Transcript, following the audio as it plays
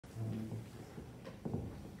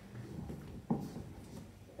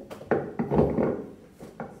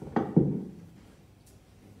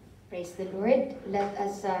Praise the Lord. Let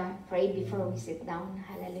us pray before we sit down.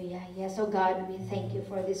 Hallelujah. Yes, oh God, we thank you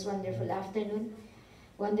for this wonderful afternoon.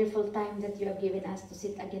 Wonderful time that you have given us to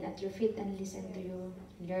sit again at your feet and listen to you.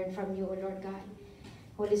 Learn from you, O Lord God.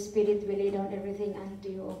 Holy Spirit, we lay down everything unto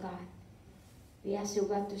you, O God. We ask you,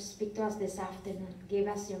 God, to speak to us this afternoon. Give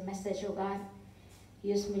us your message, O God.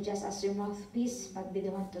 Use me just as your mouthpiece, but be the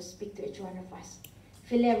one to speak to each one of us.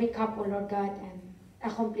 Fill every cup, O Lord God, and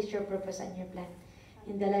accomplish your purpose and your plan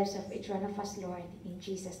in the lives of each one of us, Lord. In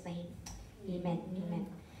Jesus' name, amen. Amen.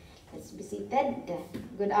 Let's be seated.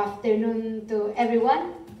 Good afternoon to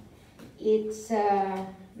everyone. It's,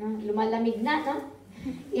 lumalamig na, no?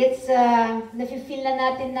 It's, nafe-feel na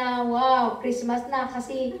natin na, wow, Christmas na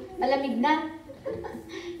kasi malamig na.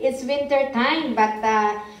 It's winter time, but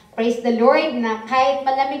praise the Lord na kahit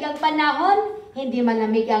malamig ang panahon, hindi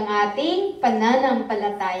malamig ang ating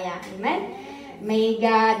pananampalataya. Amen?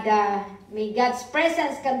 May God's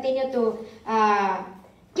presence continue to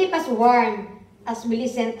keep us warm as we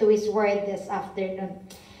listen to His Word this afternoon.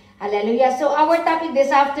 Hallelujah. So our topic this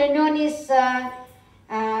afternoon is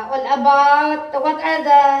all about what are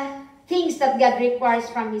the things that God requires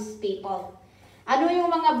from His people. Ano yung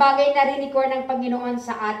mga bagay na rinikor ng Panginoon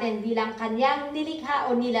sa atin bilang Kanyang nilikha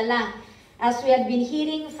o nilalang? As we have been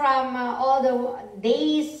hearing from all the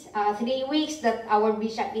days, 3 weeks that our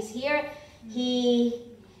bishop is here, he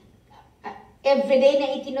every day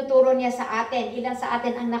na itinuturo niya sa atin. Ilan sa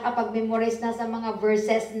atin ang nakapag-memorize na sa mga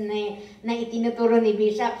verses na itinuturo ni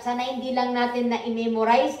Bishop? Sana hindi lang natin na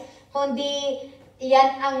i-memorize, kundi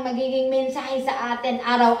yan ang magiging mensahe sa atin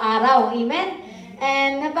araw-araw. Amen?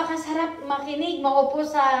 And napakasarap makinig, maupo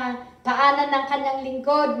sa paanan ng kanyang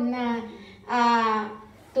lingkod na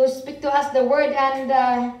to speak to us the word. And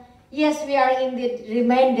yes, we are indeed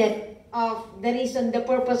reminded of the reason, the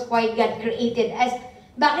purpose why God created us.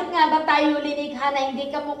 Bakit nga ba tayo linikha na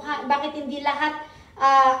hindi kamukha? Bakit hindi lahat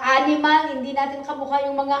animal? Hindi natin kamukha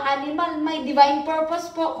yung mga animal. May divine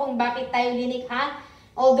purpose po kung bakit tayo linikha.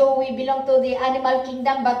 Although we belong to the animal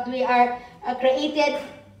kingdom, but we are created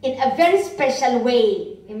in a very special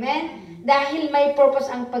way. Amen? Dahil may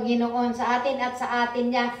purpose ang Panginoon sa atin at sa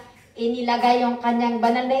atin niya inilagay yung kanyang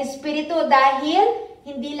banal na espiritu dahil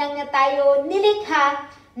hindi lang na tayo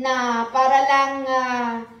nilikha na para lang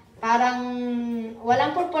parang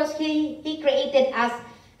walang purpose. He created us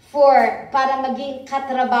para maging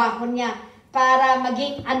katrabaho niya, para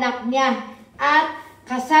maging anak niya, at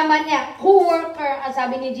kasama niya, co-worker.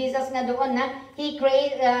 Sabi ni Jesus nga doon na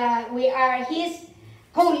we are His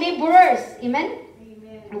co-laborers. Amen?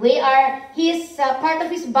 Amen. We are His part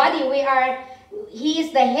of His body. He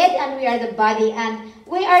is the head and we are the body. And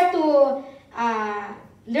we are to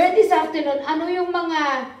learn this afternoon ano yung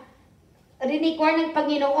mga rinikor ng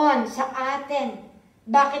Panginoon sa atin.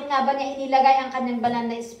 Bakit nga ba niya inilagay ang kanyang banal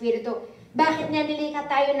na espiritu? Bakit niya nilikha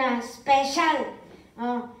tayo na special?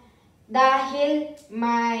 Dahil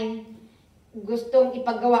may gustong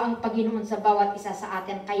ipagawa ang Panginoon sa bawat isa sa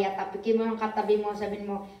atin. Kaya tapikin mo yung katabi mo, sabihin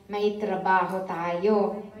mo, may trabaho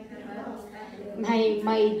tayo. May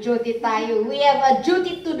duty tayo. We have a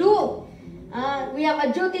duty to do. We have a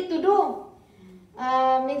duty to do.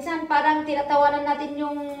 Minsan parang tinatawanan natin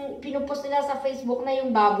yung pinupost nila sa Facebook na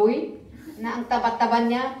yung baboy na ang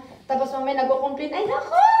tabat-taban niya. Tapos mamaya nagko-complain, ay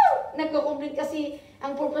nako! Nagko-complain kasi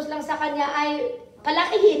ang purpose lang sa kanya ay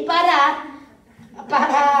palakihin para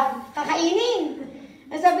kakainin.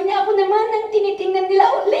 Sabi niya, ako naman ang tinitingnan nila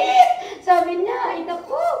ulit. Sabi niya, ay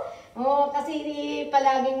nako! Kasi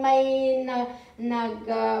palaging may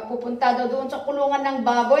nagpupunta daw doon sa kulungan ng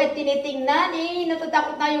baboy at tinitingnan,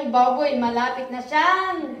 natatakot na yung baboy, malapit na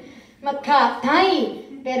siyang magkatay.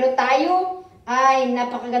 Pero tayo ay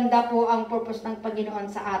napakaganda po ang purpose ng Panginoon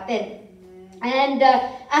sa atin. And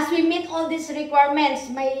as we meet all these requirements,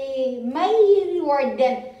 may reward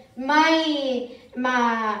din.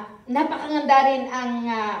 Napakaganda rin ang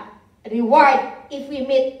reward if we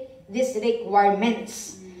meet these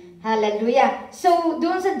requirements. Hallelujah. So,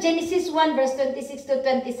 doon sa Genesis 1 verse 26 to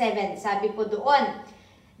 27, sabi po doon,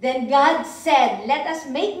 then God said, let us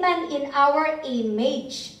make man in our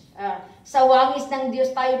image. Sa wangis ng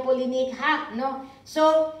Diyos tayo po linikha, no?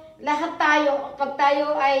 So, lahat tayo, pag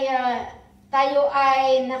tayo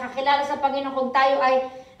ay nakakilala sa Panginoon, kung tayo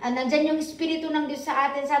ay nandyan yung Espiritu ng Diyos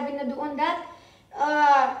sa atin, sabi na doon that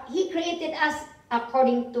He created us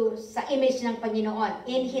according to sa image ng Panginoon,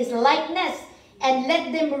 in His likeness, and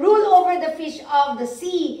let them rule over the fish of the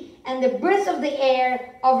sea and the birds of the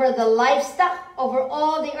air, over the livestock, over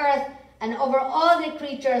all the earth, and over all the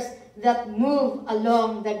creatures that move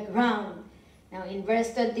along the ground. Now in verse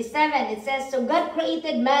 27, it says, so God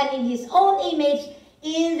created man in His own image.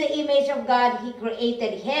 In the image of God, He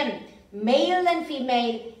created him. Male and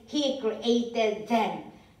female, He created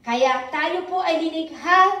them. Kaya tayo po ay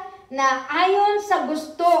linikha na ayon sa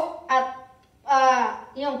gusto at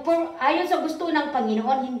ayon sa gusto ng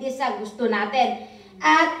Panginoon, hindi sa gusto natin.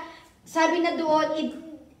 At sabi na doon,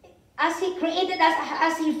 as He created us,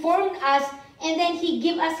 as He formed us, and then He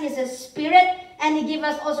gave us His Spirit, and He gave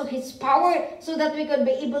us also His power so that we could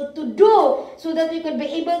be able to do, so that we could be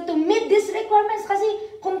able to meet these requirements.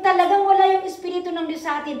 Kasi kung talagang wala yung Espiritu ng Diyos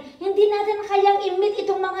sa atin, hindi natin kayang i-meet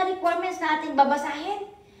itong mga requirements na ating babasahin.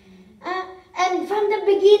 And from the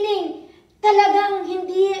beginning, talagang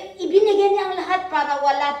hindi ibinigay niya ang lahat para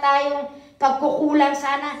wala tayong pagkukulang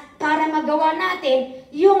sana, para magawa natin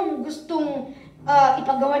yung gustong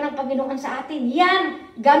ipagawa ng Panginoon sa atin. Yan,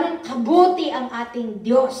 ganun kabuti ang ating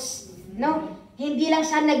Diyos. No? Hindi lang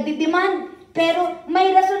siya nagdidemand, pero may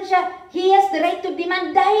rason siya. He has the right to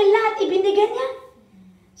demand dahil lahat ibinigay niya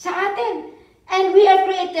sa atin. And we are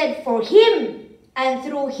created for Him and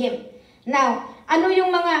through Him. Now, ano yung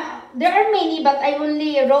there are many, but I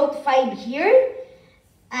only wrote 5 here.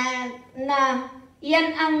 Na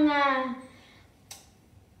yan ang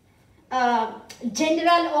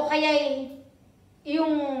general o kaya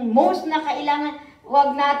yung most na kailangan.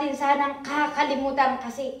 Huwag natin sanang kakalimutan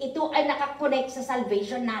kasi ito ay nakakonect sa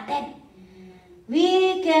salvation natin.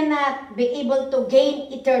 We cannot be able to gain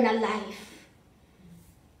eternal life.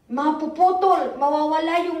 Mapuputol,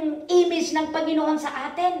 mawawala yung image ng Panginoon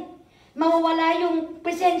sa atin. Mawawala yung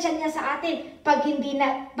presensya niya sa atin pag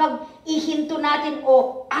ihinto natin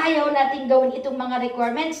o ayaw natin gawin itong mga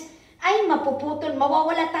requirements. Ay mapuputol,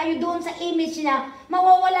 mawawala tayo doon sa image niya,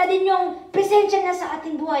 mawawala din yung presensya niya sa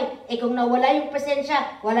ating buhay. Kung nawala yung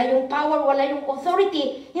presensya, wala yung power, wala yung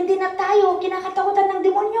authority, hindi na tayo kinakatakutan ng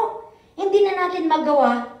demonyo. Hindi na natin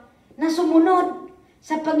magawa na sumunod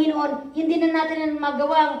sa Panginoon. Hindi na natin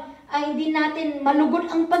magawa, hindi natin malugod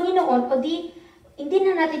ang Panginoon, o hindi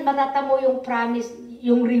na natin matatamo yung promise,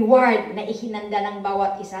 yung reward na ihinanda ng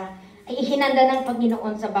bawat isa. Ay ihinanda ng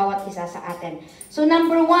Panginoon sa bawat isa sa atin. So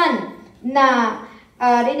number 1 na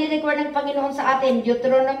rinirequire ng Panginoon sa atin,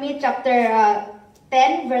 Deuteronomy chapter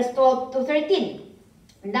 10 verse 12 to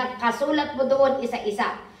 13. Nakasulat mo doon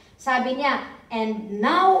isa-isa. Sabi niya, and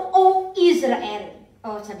now, O Israel.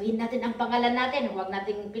 Sabihin natin ang pangalan natin. Huwag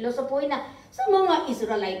nating pilosopuhin na sa mga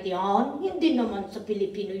Israelite yan. Hindi naman sa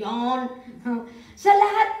Pilipino yan. Sa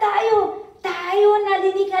lahat tayo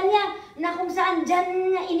nalinikan niya na kung saan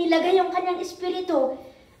dyan niya inilagay yung kanyang espiritu.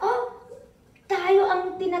 Tayo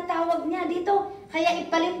ang tinatawag niya dito. Kaya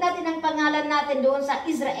ipalit natin ang pangalan natin doon sa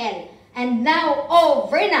Israel. And now,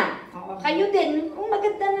 Verna. Kayo din.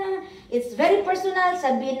 Maganda na. It's very personal.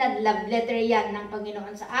 Sabihin na love letter yan ng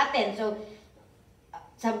Panginoon sa atin. So,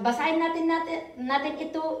 basahin natin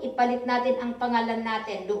ito. Ipalit natin ang pangalan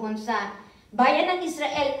natin doon sa bayan ng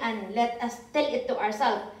Israel and let us tell it to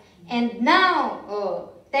ourselves. And now,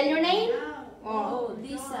 tell your name.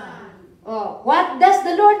 Lisa. What does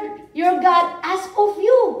the Lord your God ask of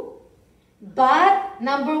you? But,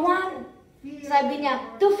 number 1, sabi niya,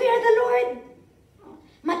 to fear the Lord.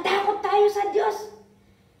 Matakot tayo sa Diyos.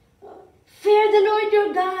 Fear the Lord your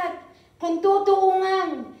God. Kung totoo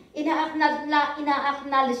ngang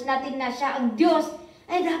ina-acknowledge natin na siya ang Diyos,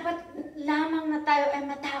 ay dapat lamang na tayo ay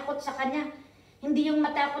matakot sa Kanya. Hindi yung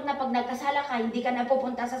matakot na pag nagkasala ka, hindi ka na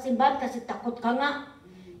pupunta sa simbahan kasi takot ka nga.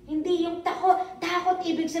 Hindi yung takot. Takot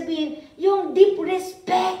ibig sabihin, yung deep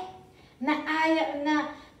respect na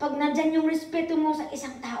pag nandyan yung respeto mo sa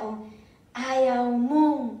isang tao, ayaw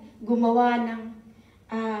mong gumawa ng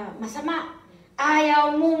masama.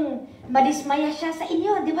 Ayaw mong madismaya siya sa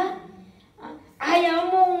inyo, di ba? Ayaw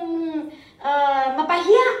mong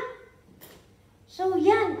mapahiya. So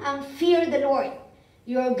yan ang fear the Lord,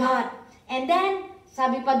 your God. And then,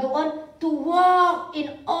 sabi pa doon, to walk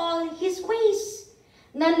in all His ways.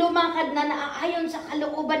 Na lumakad na naaayon sa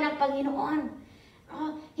kalooban ng Panginoon.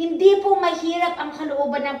 Hindi po mahirap ang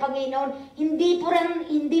kalooban ng Panginoon. Hindi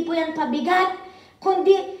po yan pabigat.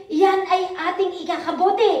 Kundi yan ay ating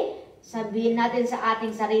ikakabuti. Sabihin natin sa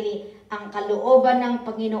ating sarili, ang kalooban ng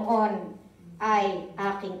Panginoon ay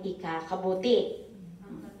aking ikakabuti.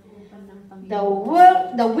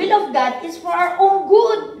 The will of God is for our own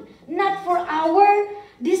good, not for our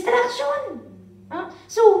distraction.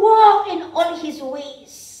 So walk in all His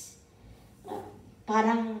ways.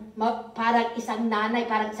 Parang isang nanay,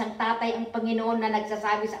 parang isang tatay ang Panginoon na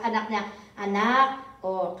nagsasabi sa anak niya, anak,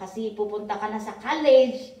 kasi pupunta ka na sa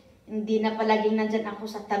college, hindi na palaging nandyan ako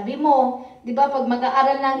sa tabi mo. Di ba, pag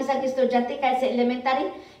mag-aaral ng isang estudyante kahit sa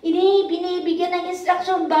elementary, binibigyan ng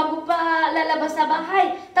instruction bago pa lalabas sa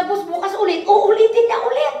bahay. Tapos bukas ulit, uulitin niya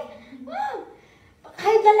ulit.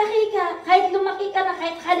 kahit lalaki ka, kahit lumaki ka na,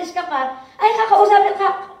 kahit halis ka pa, ay kakausapin ka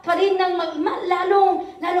pa rin ng lalo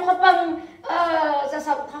ka pang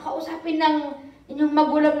kakausapin ng inyong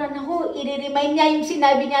magulang na, naku, i-remind niya yung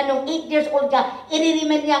sinabi niya nung 8 years old ka,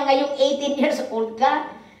 i-remind niya ngayong 18 years old ka.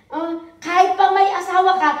 Kahit pa may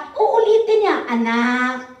asawa ka, uulitin niya,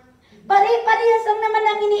 anak. Parehas lang naman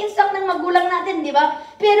ang ini-instruct ng magulang natin, di ba?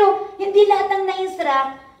 Pero hindi lahat ng na-instruct,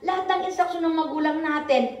 lahat ng instruction ng magulang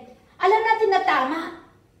natin, alam natin na tama.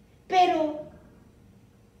 Pero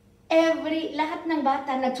lahat ng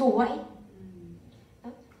bata nagsuway.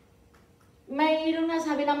 Mayroon nga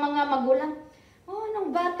sabi ng mga magulang,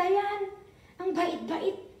 nung bata yan, ang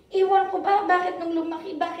bait-bait. Iwan ko ba, bakit nung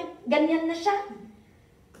lumaki, bakit ganyan na siya?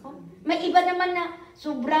 May iba naman na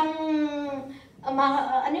sobrang,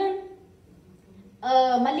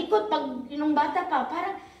 malikot pag nung bata pa.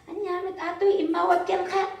 Parang, anyamit atoy, imawat yan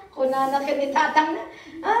ka. Kunana ka ni tatang na,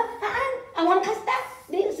 awan kasta,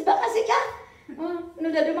 di ba kasi ka?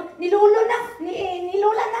 Nilulo na,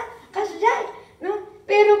 nilula na, kasya. No?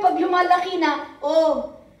 Pero pag lumalaki na,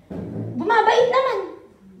 bumabait naman.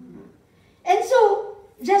 And so,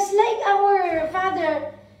 just like our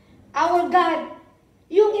Father, our God,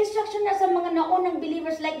 yung instruction na sa mga naunang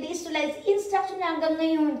believers like the Israelites, instruction niya hanggang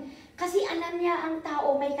ngayon. Kasi alam niya ang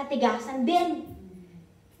tao may katigasan din.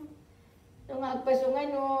 So nga,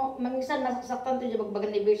 agpasungay, minsan nasasaktan ito,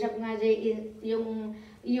 bagbagan ni Bishop nga,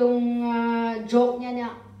 yung joke niya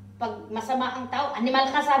na, pag masama ang tao,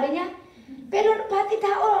 animal ka, sabi niya. Pero pati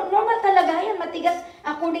tao, normal talaga yan, matigas.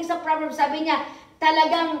 According sa Proverbs, sabi niya,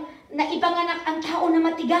 talagang naipanganak ang tao na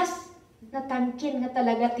matigas. Natangkin nga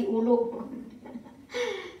talaga ti ulo.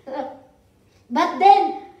 But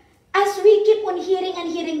then, as we keep on hearing and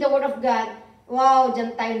hearing the Word of God, wow,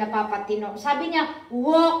 dyan tayo napapatino. Sabi niya,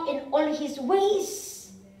 walk in all His ways.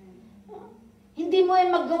 Hindi mo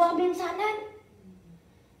yan maggawa minsanan.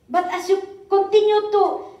 But as you continue to,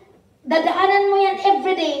 dadaanan mo yan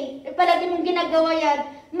everyday, palagi mong ginagawa yan,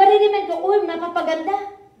 maririnig ko,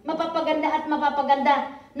 mapapaganda. Mapapaganda at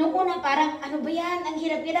mapapaganda. Nung una, parang, ano ba yan? Ang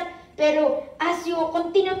hirap-hirap. Pero, as you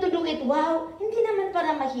continue to do it, wow, hindi naman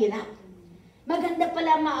para mahirap. Maganda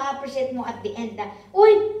pala ma-appreciate mo at the end na,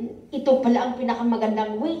 ito pala ang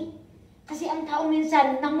pinakamagandang way. Kasi ang tao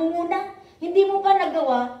minsan, nangunguna, hindi mo pa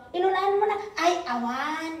nagawa, inunahan mo na, ay,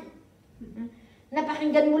 awan.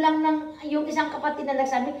 Napakinggan mo lang ng yung isang kapatid na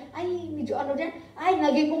nagsabi, ay, medyo ano dyan, ay,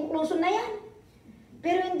 naging conclusion na yan.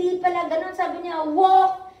 Pero hindi pala ganun, sabi niya,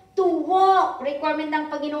 to walk, requirement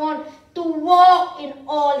ng Panginoon, to walk in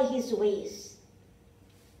all His ways.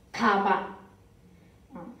 Kama.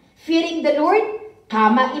 Fearing the Lord,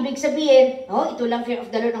 kama, ibig sabihin, ito lang fear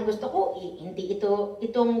of the Lord ang gusto ko, hindi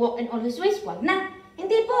itong walk in all His ways, wag na.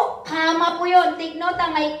 Hindi po, kama po yun. Take note,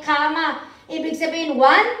 may kama. Ibig sabihin, 1,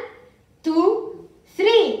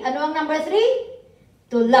 2, 3. Ano ang number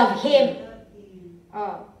 3? To love Him.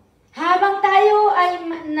 Habang tayo ay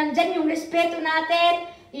nandyan yung respeto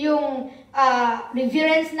natin, yung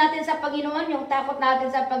reverence natin sa Panginoon, yung takot natin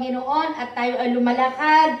sa Panginoon, at tayo ay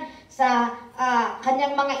lumalakad sa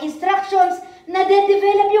kanyang mga instructions,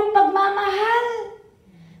 na-develop yung pagmamahal.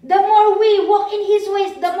 The more we walk in His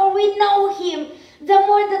ways, the more we know Him, the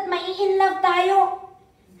more that mai-in-love tayo.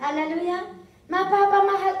 Hallelujah!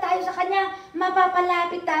 Mapapamahal tayo sa Kanya,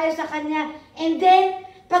 mapapalapit tayo sa Kanya. And then,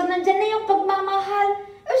 pag nandyan na yung pagmamahal,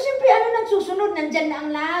 siyempre, ano nang susunod? Nandyan na ang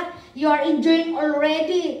lahat. You are enjoying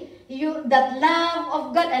already that love of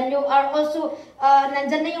God, and you are also,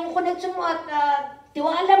 nandyan na yung connection mo at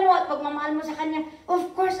tiwala mo at pagmamahal mo sa Kanya.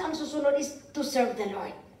 Of course, ang susunod is to serve the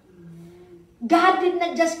Lord. God did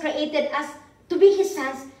not just created us to be His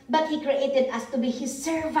sons, but He created us to be His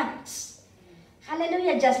servants.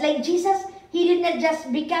 Hallelujah. Just like Jesus, He did not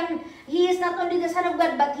just become, He is not only the Son of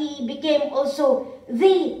God, but He became also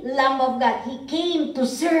the Lamb of God. He came to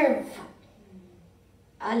serve.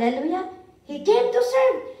 Hallelujah. He came to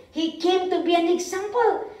serve. He came to be an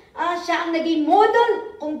example. Siya ang naging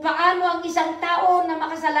model kung paano ang isang tao na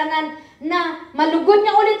makasalanan na malugod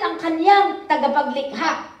niya ulit ang kanyang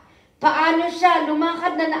tagapaglikha. Paano siya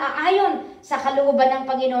lumakad na naaayon sa kalooban ng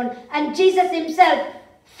Panginoon. And Jesus Himself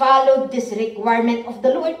followed this requirement of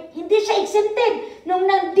the Lord. Hindi siya exempted. Nung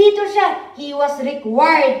nandito siya, He was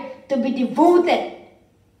required to be devoted.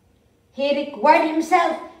 He required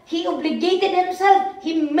Himself. He obligated Himself.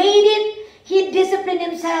 He made it. He disciplined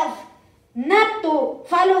Himself. Not to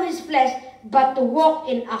follow His flesh, but to walk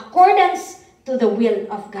in accordance to the will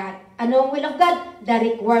of God. Ano ang will of God? The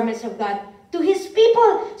requirements of God to His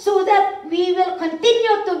people, so that we will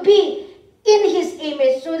continue to be in His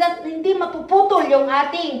image, so that hindi mapuputol yung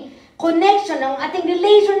ating connection, ang ating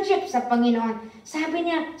relationship sa Panginoon. Sabi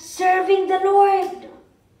niya, serving the Lord.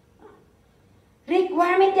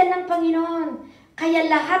 Requirement yan ng Panginoon.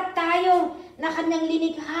 Kaya lahat tayo na kanyang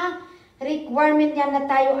linikha, requirement yan na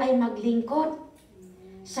tayo ay maglingkod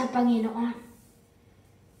sa Panginoon.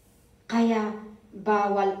 Kaya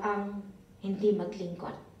bawal ang hindi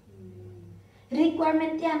maglingkod.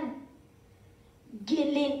 Requirement yan.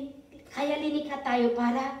 Kaya linikha tayo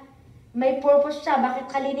para may purpose siya.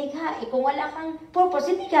 Bakit ka linikha? Kung wala kang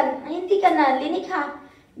purpose, hindi ka na linikha.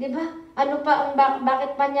 Diba? Ano pa ang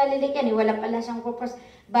bakit pa niya lilikyan? Wala pala siyang purpose.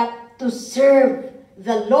 But to serve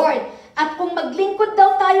the Lord. At kung maglingkod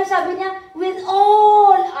daw tayo, sabi niya, with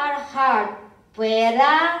all our heart.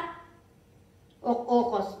 Pwera,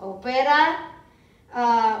 okos, o pwera,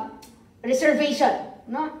 reservation.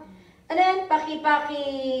 No? And then,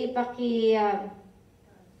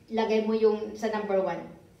 lagay mo yung sa number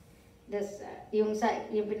 1. Das, yung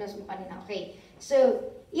pinost mo kanina. Okay. So,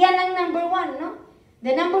 yan ang number 1, no?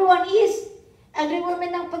 The number 1 is, ang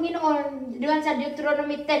requirement ng Panginoon, doon sa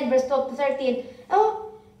Deuteronomy 10, verse 12 to 13.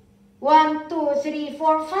 1, 2, 3, 4,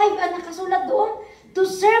 5, ang nakasulat doon. To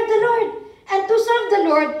serve the Lord. And to serve the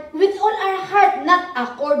Lord with all our heart, not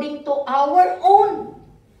according to our own.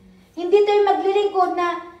 Hindi tayo maglilingkod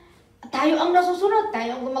na tayo ang nasusunod,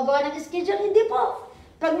 tayo ang gumagawa ng schedule. Hindi po.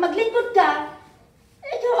 Pag maglingkod ka,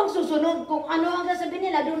 ikaw ang susunod kung ano ang sasabihin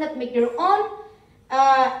nila. Do not make your own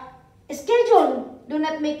schedule. Do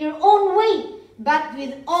not make your own way. But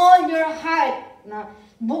with all your heart, na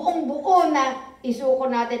buong-buo na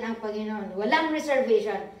isuko natin ang Panginoon. Walang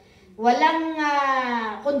reservation. Walang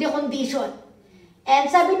condition. And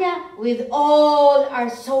sabi niya, with all our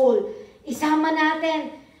soul, isama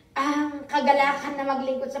natin ang kagalakan na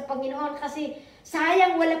maglingkod sa Panginoon kasi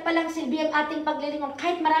sayang wala palang silbi ang ating paglilingkod.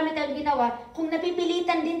 Kahit marami tayong ginawa, kung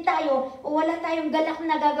napipilitan din tayo o wala tayong galak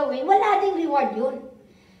na gagawin, wala ding reward yun.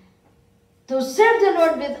 To serve the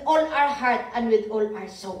Lord with all our heart and with all our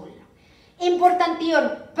soul. Importante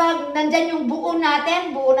yun. Pag nandyan yung buo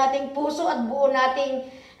nating puso at buo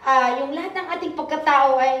nating yung lahat ng ating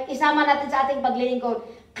pagkatao ay isama natin sa ating paglilingkod.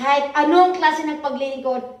 Kahit anong klase ng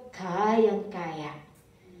paglilingkod, kayang-kaya.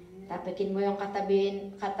 Tapikin mo yung katabi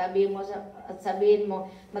mo at sabihin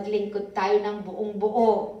mo, maglingkod tayo ng buong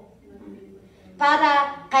buo.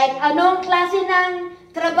 Para kahit anong klase ng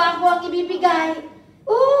trabaho ang ibibigay,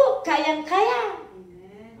 kayang-kaya.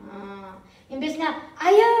 Imbes nga,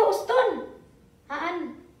 ayaw, uston.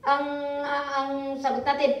 Ang sagot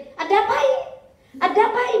natin, adapay,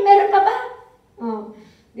 meron pa ba?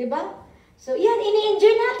 Diba? So, yan,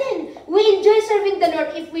 ini-enjoy natin. We enjoy serving the Lord.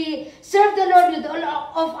 If we serve the Lord with all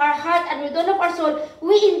of our heart and with all of our soul,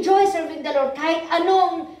 we enjoy serving the Lord. Kahit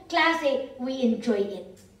anong klase, we enjoy it.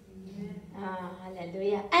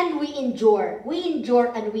 Hallelujah. And we endure. We endure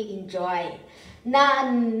and we enjoy.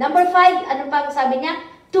 Number 5, ano pang sabi niya?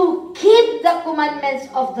 To keep the commandments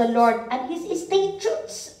of the Lord and His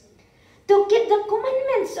statutes. To keep the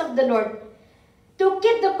commandments of the Lord. To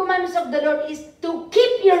keep the commandments of the Lord is to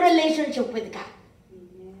keep your relationship with God.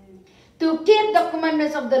 Amen. To keep the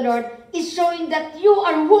commandments of the Lord is showing that you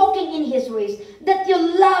are walking in His ways, that you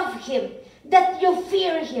love Him, that you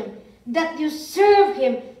fear Him, that you serve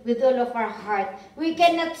Him with all of our heart. We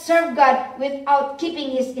cannot serve God without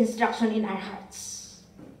keeping His instruction in our hearts.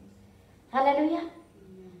 Hallelujah.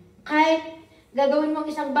 Kahit gagawin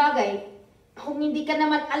mong isang bagay, kung hindi ka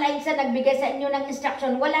naman align sa nagbigay sa inyo ng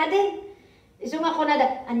instruction, wala din. So nga ko na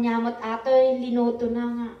anyamot atoy, linuto na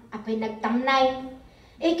nga, apay nagtamnay.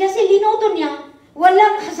 Kasi linuto niya,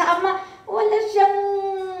 walang kasama, wala siyang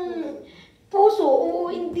puso,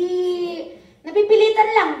 o hindi, napipilitan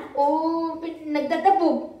lang, o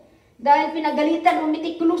nagdadabog. Dahil pinagalitan,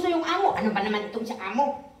 umitikuloso yung amo. Ano ba naman itong sa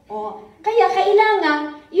amo? Kaya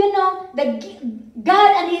kailangan,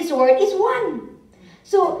 God and His Word is one.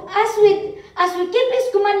 So, as we keep His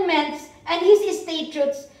commandments and His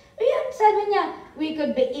statutes, ayan, sabi niya, we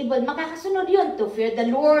could be able, makakasunod yun, to fear the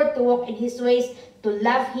Lord, to walk in His ways, to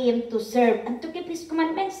love Him, to serve, and to keep His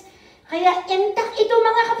commandments. Kaya, intact ito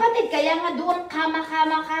mga kapatid, kaya nga doon, kama.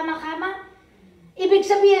 Ibig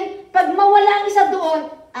sabihin, pag mawala ang isa doon,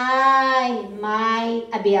 ay may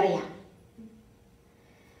aberya.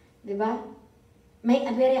 Diba? May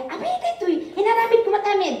aberya. Ito hinaramid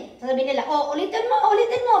kumatamid. Sasabihin nila, ulitin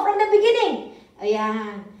mo, from the beginning.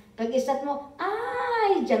 Ayan. Pag-isat mo,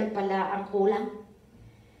 dyan pala ang kulang.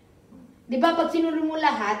 Diba, pag sinulong mo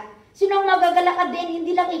lahat, sino ang magagalakad din?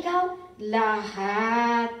 Hindi lang ikaw.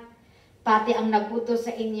 Lahat. Pati ang nagputos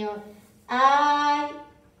sa inyo ay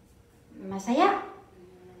masaya.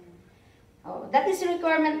 That is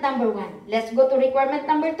requirement number 1. Let's go to requirement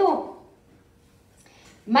number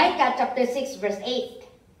 2. Micah chapter 6 verse 8.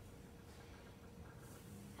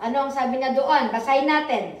 Ano ang sabi niya doon? Basahin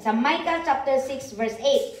natin. Sa Micah chapter 6 verse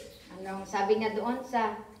 8. Ano ang sabi niya doon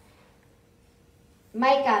sa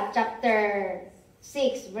Micah chapter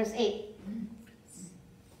 6 verse 8?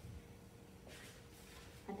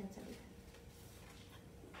 Anong sabi?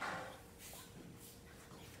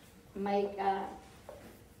 Micah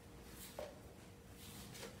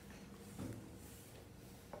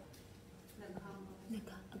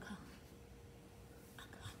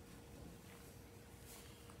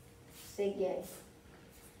Sige.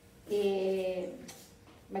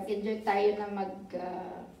 Mag-enjoy tayo na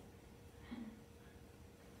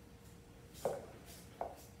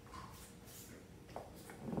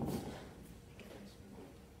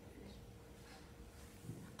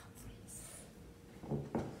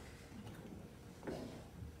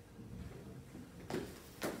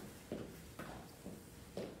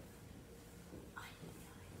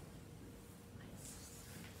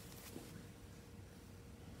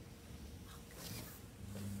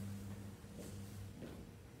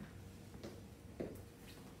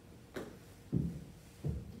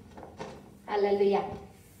Hallelujah.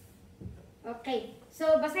 Okay.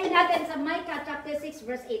 So, basahin natin sa Micah chapter 6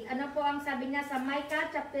 verse 8. Ano po ang sabi niya sa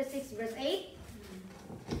Micah chapter 6 verse 8?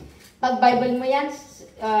 Pag Bible mo yan,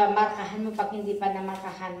 markahan mo pag hindi pa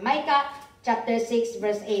namarkahan. Micah chapter 6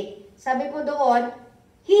 verse 8. Sabi po doon,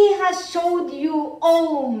 He has showed you,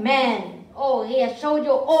 O man. Oh, He has showed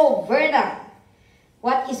you, O Verna,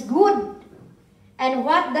 what is good. And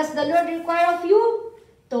what does the Lord require of you?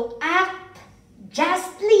 To act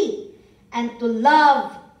justly and to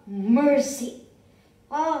love mercy.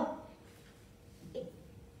 Oh,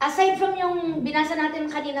 aside from yung binasa natin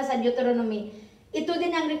kanina sa Deuteronomy, ito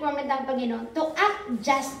din ang requirement ng Panginoon, to act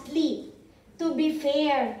justly, to be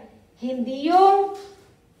fair. Hindi yung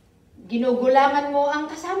ginugulangan mo ang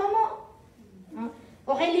kasama mo.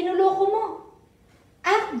 Okay, linuloko mo.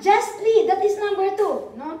 Act justly, that is number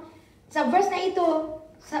 2. No? Sa verse na ito,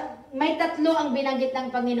 may 3 ang binanggit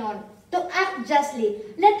ng Panginoon. To act justly.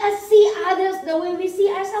 Let us see others the way we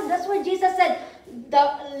see ourselves. That's why Jesus said,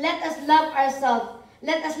 let us love ourselves.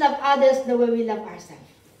 Let us love others the way we love ourselves.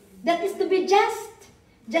 That is to be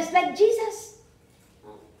just like Jesus.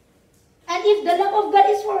 And if the love of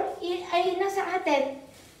God is ay nasa atin,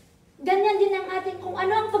 ganyan din ang atin, kung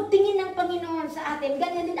ano ang pagtingin ng Panginoon sa atin,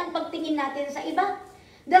 ganyan din ang pagtingin natin sa iba.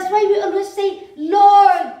 That's why we always say,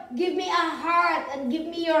 Lord, give me a heart, and give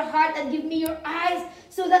me your heart, and give me your eyes,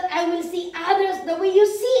 so that I will see others the way you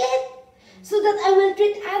see it, so that I will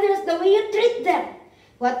treat others the way you treat them.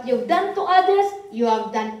 What you've done to others, you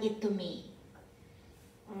have done it to me.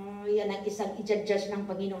 Yan ang isang i-judge ng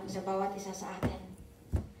Panginoon sa bawat isa sa atin.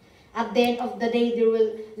 At the end of the day,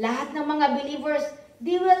 lahat ng mga believers,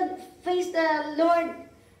 they will face the Lord.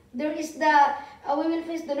 We will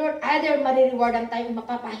face the Lord. Either marirewardan tayo,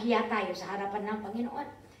 mapapahiya tayo sa harapan ng Panginoon.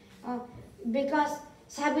 Because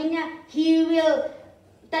sabi niya, He will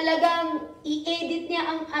talagang i-edit niya,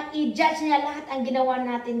 i-judge niya lahat ang ginawa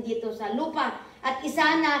natin dito sa lupa. At isa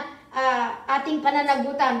na ating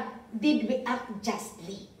pananagutan, did we act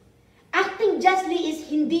justly? Acting justly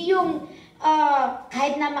is hindi yung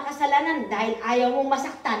kahit na makasalanan dahil ayaw mong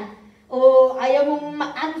masaktan o ayaw mong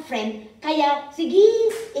ma-unfriend, kaya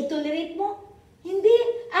sige, itolerate mo. Hindi.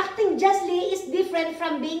 Acting justly is different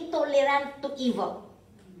from being tolerant to evil.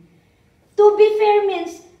 To be fair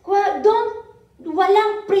means,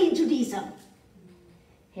 walang prejudice.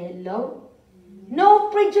 Hello?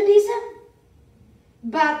 No prejudice.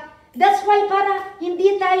 But, that's why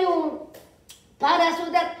so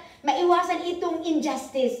that maiwasan itong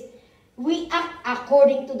injustice, we act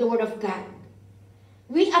according to the Word of God.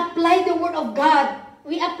 We apply the Word of God.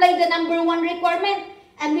 We apply the number 1 requirement,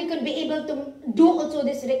 and we could be able to do also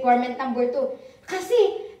this requirement number 2. Kasi,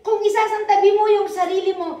 kung isasantabi mo yung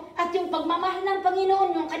sarili mo at yung pagmamahal ng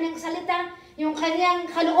Panginoon, yung kanyang salita, yung kanyang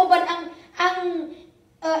kalooban, ang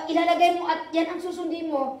ilalagay mo at yan ang susundin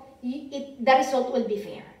mo, the result will be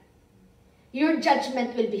fair. Your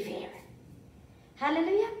judgment will be fair.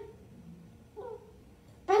 Hallelujah.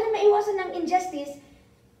 Para maiwasan ng injustice,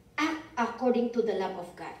 act according to the love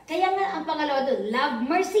of God. Kaya nga ang pangalawa doon, love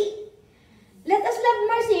mercy. Let us love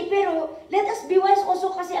mercy, pero let us be wise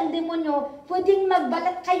also, kasi ang demonyo, pwedeng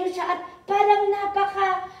magbalat kayo siya at parang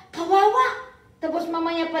napaka-kawawa. Tapos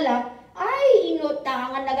mamaya pala, ay,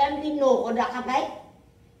 inutangan na ganun, linoko na kapay.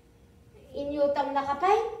 Inutang na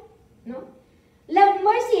kapay. No? Love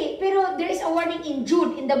mercy, pero there is a warning in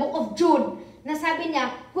Jude, in the book of Jude, na sabi niya,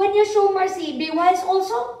 when you show mercy, be wise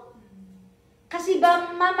also. Kasi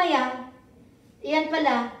ba mamaya, yan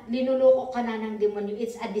pala, linuloko ka na ng demonyo.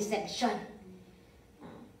 It's a deception.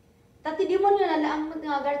 Tati demonyo na lang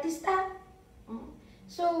mga artista.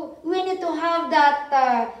 So, we need to have that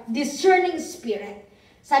discerning spirit.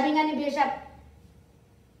 Sabi nga ni Bishop,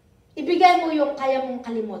 ibigay mo yung kaya mong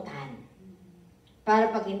kalimutan.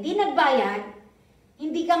 Para pag hindi nagbayad,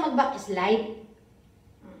 hindi ka mag-backslide.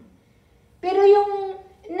 Pero yung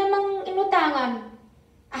namang inutangan,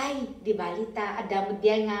 ay, di balita, adamod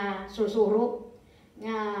diya nga susuro,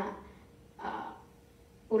 nga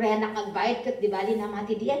urehan na kagbayad kat di bali na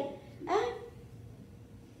mati diyan.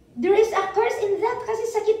 There is a curse in that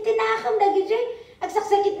kasi sakit tinakam dagi jay.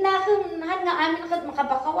 Agsakit na akong nga amin kat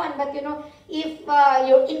makapakawan. But you know, if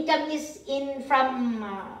your income is in from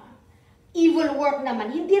evil work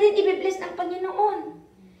naman, hindi rin ibibless ng Panginoon.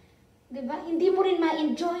 Diba? Hindi mo rin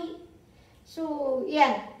ma-enjoy. So,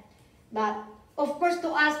 yan. But, of course,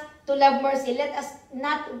 to us, to love mercy, let us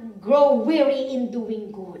not grow weary in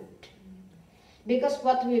doing good. Because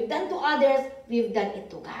what we've done to others, we've done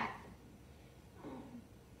it to God.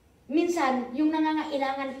 Minsan, yung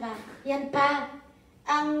nangangailangan pa, yan pa,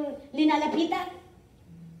 ang linalapitan.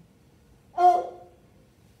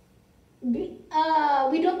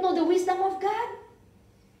 We don't know the wisdom of God.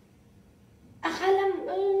 Akala,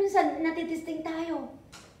 minsan, natitesting tayo.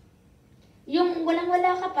 Yung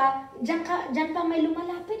walang-wala ka pa, dyan pa may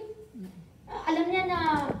lumalapit. Alam niya na,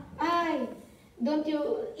 don't you,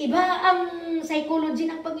 iba ang psychology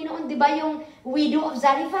ng Panginoon, di ba yung widow of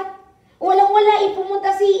Zarephath? Walang-wala,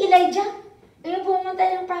 ipumunta si Elijah. Pumunta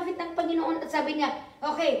yung prophet ng Panginoon at sabi niya,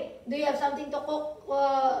 okay, do you have something to cook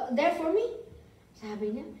there for me?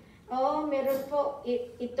 Sabi niya, meron po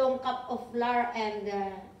itong cup of flour and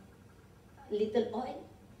little oil.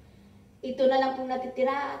 Ito na lang pong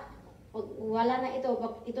natitira. Pag wala na ito,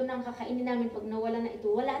 ito na ang kakainin namin. Pag nawala na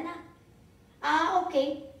ito, wala na.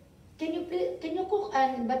 Okay. Can you cook?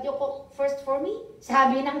 But you cook first for me?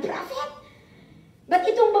 Sabi ng prophet. But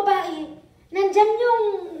itong babae, nandyan yung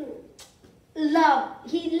love.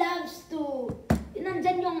 He loves to,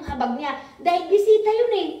 nandyan yung habag niya. Dahil bisita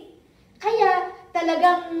yun eh. Kaya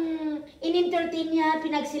talagang in-entertain niya,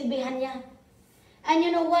 pinagsilbihan niya. And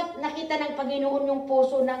you know what? Nakita ng Panginoon yung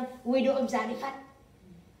puso ng widow of Zarephath.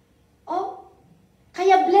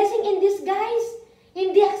 Kaya blessing in disguise.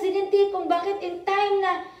 Hindi aksidente kung bakit in time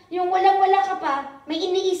na yung walang-wala ka pa, may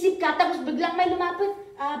iniisip ka, tapos biglang may lumapit.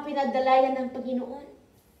 Pinadalayan ng Panginoon.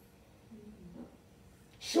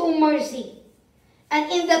 Show mercy.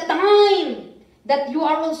 And in the time that you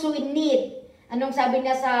are also in need, anong sabi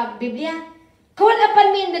niya sa Biblia? Call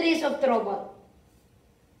upon me in the days of trouble.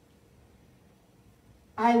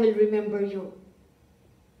 I will remember you.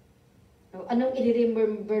 Anong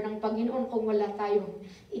i-remember ng Panginoon kung wala tayong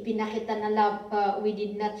ipinakita na love, we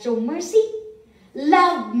did not show mercy?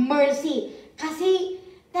 Love mercy. Kasi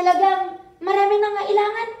talagang maraming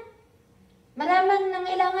nangailangan. Maraming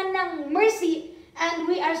nangailangan ng mercy and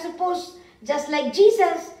we are supposed, just like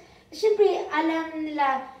Jesus, siyempre alam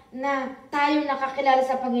nila na tayo nakakilala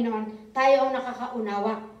sa Panginoon, tayo ang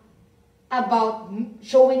nakakaunawa about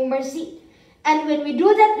showing mercy. And when we do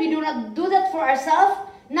that, we do not do that for ourselves,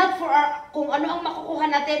 not for kung ano ang makukuha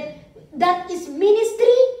natin. That is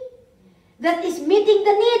ministry. That is meeting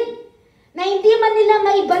the need. Na hindi man nila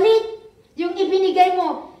maibalik yung ibinigay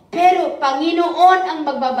mo, pero Panginoon ang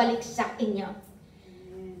magbabalik sa inyo.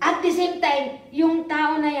 At the same time, yung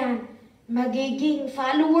tao na yan, magiging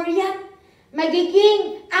follower yan.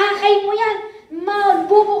 Magiging akay mo yan.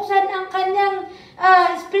 Mabubuksan ang kanyang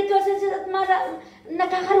spiritual senses at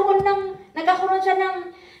nagkakaroon siya ng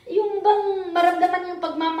yung bang maramdaman yung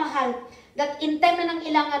pagmamahal that in time na nang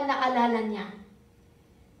ilangan na alala niya.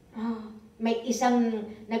 May isang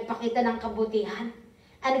nagpakita ng kabutihan.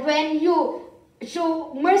 And when you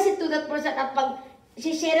show mercy to that person at pag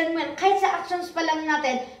sisharean mo yan, kahit sa actions pa lang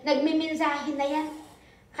natin, nagmimensahe na yan.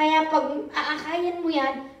 Kaya pag aakayin mo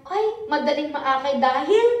yan, ay, madaling maakay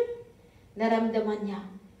dahil naramdaman niya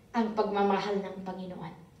ang pagmamahal ng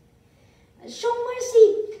Panginoon. Show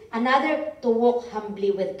mercy. Another, to walk humbly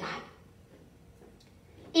with God.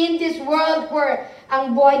 In this world where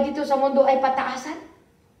ang buhay dito sa mundo ay pataasan.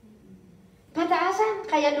 Pataasan.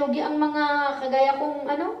 Kaya lugi ang mga kagaya kong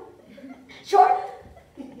short.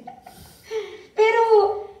 Pero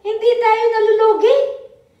hindi tayo nalulugi.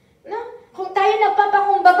 No? Kung tayo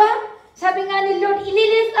nagpapakumbaba, sabi nga ni Lord,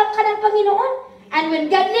 ililift up ka ng Panginoon. And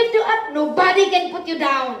when God lifts you up, nobody can put you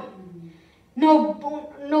down.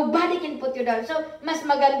 Nobody can put you down. So, mas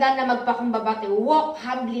maganda na magpakumbaba to walk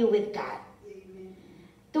humbly with God. Amen.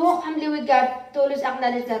 To walk humbly with God, to always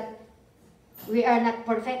acknowledge that we are not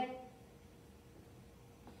perfect.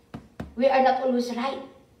 We are not always right.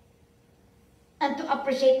 And to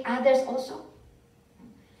appreciate others also.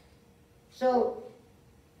 So,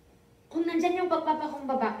 kung nandyan yung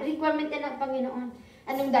pagpapakumbaba, requirement yan ng Panginoon.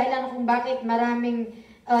 Anong dahilan kung bakit maraming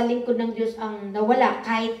lingkod ng Diyos ang nawala,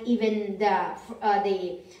 kahit even the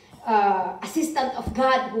assistant of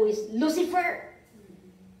God who is Lucifer.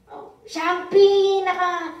 Siya ang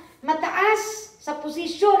pinakamataas sa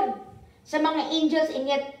posisyon sa mga angels, and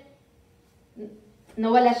yet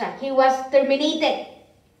nawala siya. He was terminated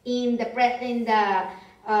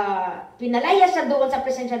pinalaya siya doon sa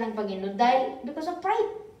presensya ng Panginoon dahil because of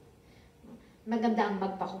pride. Maganda ang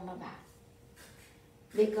magpakumbaba.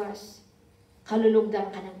 Because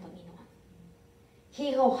kalulugdan ka ng Panginoon.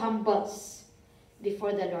 He who humbles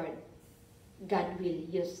before the Lord, God will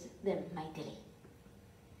use them mightily.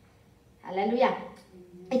 Hallelujah.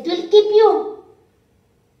 It will keep you.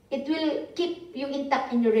 It will keep you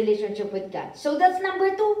intact in your relationship with God. So that's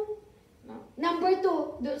number 2. Number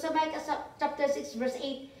 2, doon sa Micah chapter 6 verse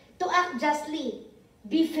 8, to act justly,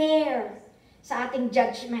 be fair sa ating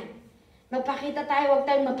judgment. Magpakita tayo, huwag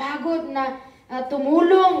tayong mapagod na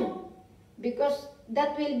tumulong. Because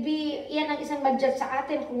that will be, yan ang isang mag-judge sa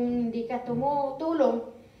atin kung hindi ka tumutulong,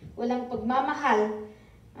 walang pagmamahal.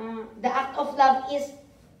 The act of love is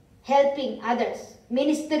helping others,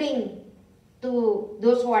 ministering to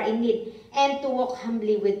those who are in need, and to walk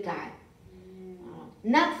humbly with God.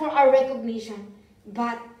 Not for our recognition,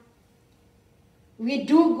 but we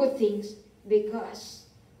do good things because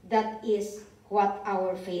that is what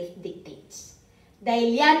our faith dictates.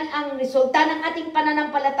 Dahil yan ang resulta ng ating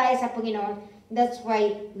pananampalataya sa Panginoon, that's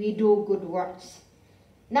why we do good works.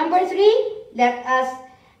 Number 3, let us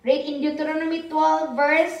read in Deuteronomy 12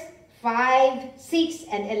 verse 5, 6,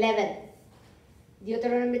 and 11.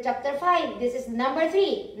 Deuteronomy chapter 5, this is number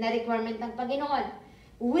 3 na requirement ng Panginoon.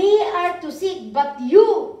 We are to seek, but you,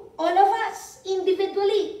 all of us,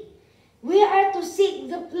 individually, we are to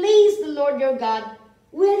seek the place the Lord your God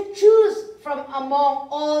will choose from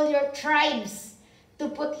among all your tribes to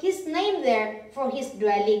put His name there for His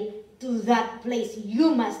dwelling. To that place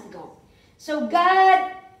you must go. So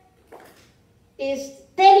God is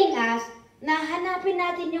telling us na hanapin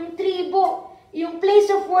natin yung tribo, yung place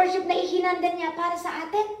of worship na ihinanda niya para sa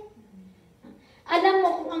atin. Alam mo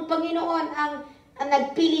kung ang Panginoon ang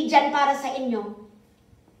nagpili dyan para sa inyo,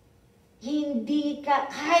 hindi ka,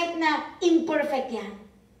 kahit na imperfect yan,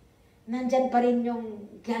 nandyan pa rin yung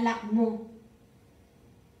galak mo.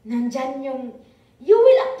 Nandyan yung, you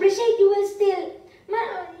will appreciate, you will still,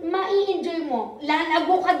 mai-enjoy mo.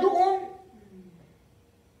 Lalago ka doon.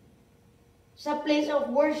 Sa place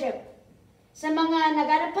of worship. Sa mga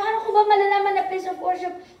naghanap, paano ko ba malalaman na place of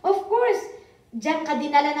worship? Of course, dyan ka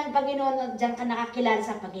dinala ng Panginoon at dyan ka nakakilala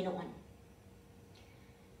sa Panginoon.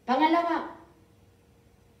 Pangalawa,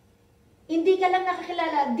 hindi ka lang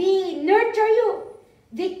nakakilala, they nurture you,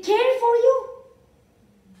 they care for you.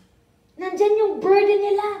 Nandyan yung burden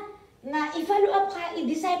nila na i-follow up ka,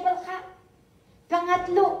 i-disciple ka.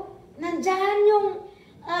 Pangatlo, nandyan yung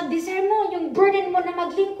desire mo, yung burden mo na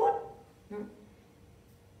maglingkod.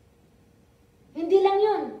 Hindi lang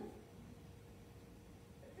yun.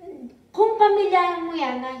 Kung pamilya mo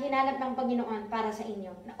yan na hinanap ng Panginoon para sa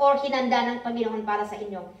inyo, or hinanda ng Panginoon para sa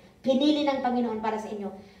inyo, pinili ng Panginoon para sa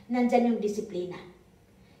inyo, nandyan yung disiplina.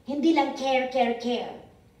 Hindi lang care,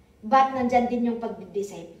 but nandyan din yung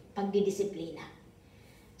pagdidisiplina.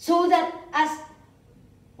 So that as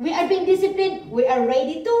we are being disciplined, we are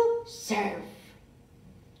ready to serve.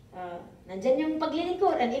 Nandyan yung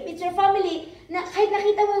paglilingkod. And if it's your family, na kahit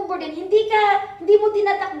nakita mo yung burden, hindi mo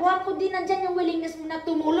tinatakbuhan, kundi nandyan yung willingness mo na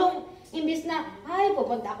tumulong. Imbis na, ay,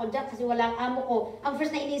 pupunta ako dyan kasi wala ang amo ko. Ang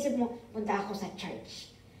first na inisip mo, punta ako sa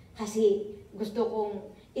church. Kasi gusto kong,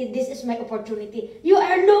 this is my opportunity. You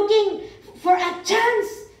are looking for a chance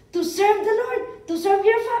to serve the Lord, to serve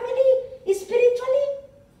your family, spiritually.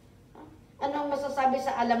 Anong masasabi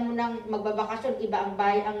sa alam mo nang magbabakasyon, iba ang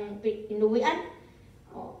bahay ang inuwian?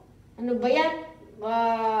 Ano ba yan?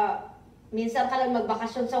 Minsan ka lang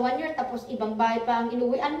magbakasyon sa 1 year, tapos ibang bahay pa ang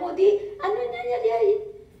inuwian mo, di, ano niya diyan?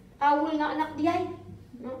 Awol nga anak diyan.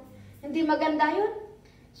 No? Hindi maganda yun.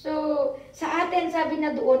 So, sa atin, sabi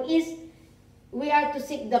na doon is, we are to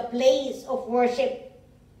seek the place of worship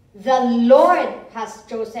the Lord has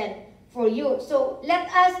chosen for you. So, let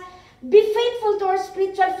us be faithful to our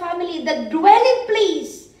spiritual family, the dwelling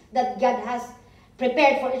place that God has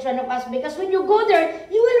prepared for each one of us. Because when you go there,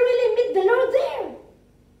 you will really meet the Lord there.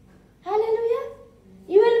 Hallelujah.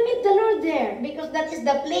 You will meet the Lord there because that is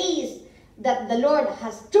the place that the Lord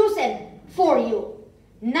has chosen for you.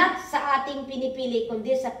 Not sa ating pinipili,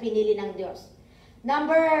 kundi sa pinili ng Diyos.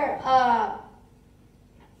 Number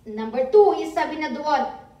 2 is sabi na doon,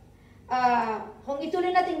 kung ituloy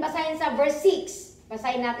natin basahin sa verse 6,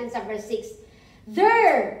 basahin natin sa verse 6.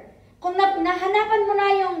 There, kung nahanapan mo na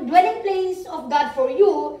yung dwelling place of God for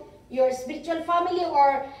you, your spiritual family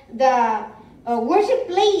or the worship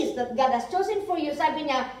place that God has chosen for you, sabi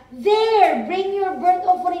niya, there, bring your burnt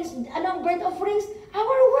offerings. Anong burnt offerings?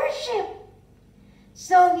 Our worship.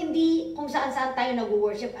 So, hindi kung saan-saan tayo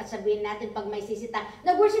nag-worship at sabihin natin pag may sisita,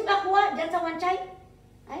 nag-worship ako dyan sa Wanchay.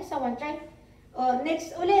 Ay, sa Wanchay.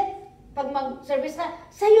 Next ulit, pag mag-service na,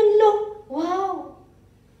 sa Yunlong. Wow!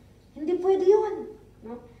 Hindi pwede yun.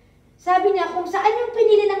 No? Sabi niya, kung saan yung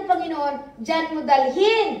pinili ng Panginoon, dyan mo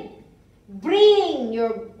dalhin. Bring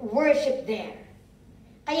your worship there.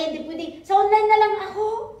 Kaya hindi pwede, sa online na lang ako.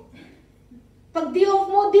 Pag day off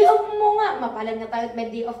mo nga. Mapalag na tayo at may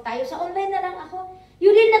day off tayo, sa online na lang ako.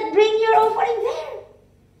 You did not bring your offering there.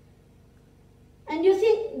 And you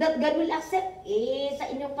think that God will accept? Sa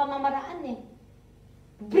inyong pamamaraan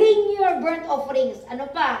Bring your burnt offerings. Ano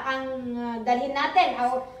pa ang dalhin natin?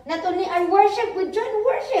 Not only our worship, we join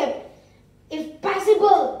worship. If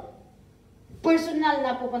possible, personal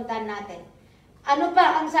na pupuntahan natin. Ano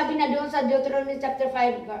pa ang sabi na doon sa Deuteronomy chapter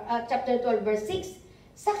 12 verse 6?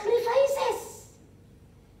 Sacrifices.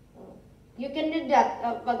 You can read that.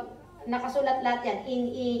 Pag nakasulat lahat yan,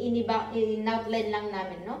 in-outline lang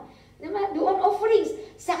namin, no? Diba? Doon offerings,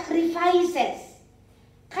 sacrifices.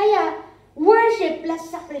 Kaya, worship plus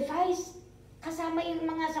sacrifice. Kasama yung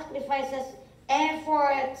mga sacrifices,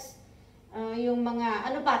 efforts, yung mga,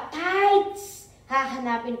 tithes.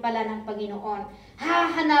 Hahanapin pala ng Panginoon.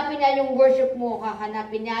 Hahanapin niya yung worship mo.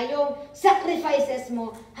 Hahanapin niya yung sacrifices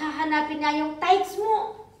mo. Hahanapin niya yung tithes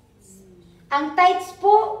mo. Ang tithes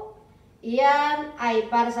po, yan ay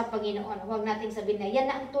para sa Panginoon. Huwag nating sabihin na, yan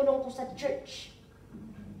na ang tulong ko sa church.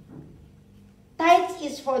 Tithes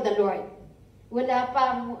is for the Lord. Wala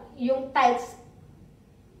pa, yung tithes,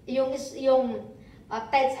 tithes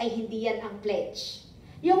ay hindi yan ang pledge.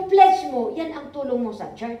 Yung pledge mo, yan ang tulong mo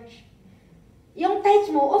sa church. Yung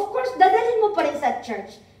tithes mo, of course, dadalhin mo pa rin sa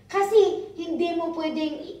church. Kasi hindi mo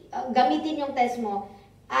pwedeng gamitin yung tithes mo,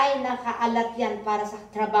 ay nakaalat yan para sa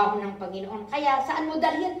trabaho ng Panginoon. Kaya saan mo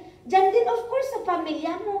dalhin? Diyan din, of course, sa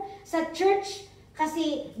pamilya mo, sa church.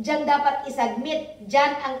 Kasi diyan dapat isubmit.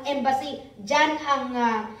 Diyan ang embassy. Diyan ang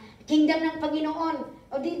kingdom ng Panginoon.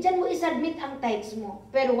 O di diyan mo isubmit ang tithes mo.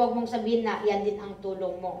 Pero wag mong sabihin na yan din ang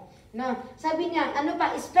tulong mo. No? Sabi niya, ano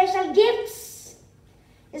pa? Special gifts.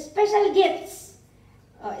 Special gifts.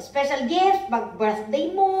 Special gift, pag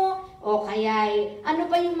birthday mo, o kaya, ano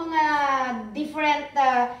pa yung mga different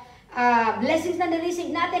blessings na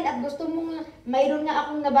na-receive natin at gusto mong, mayroon nga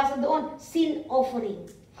akong nabasa doon, sin offering.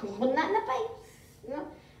 Kuna na pa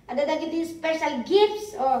no? Adadagit yung special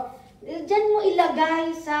gifts, dyan mo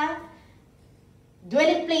ilagay sa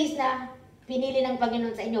dwelling place na pinili ng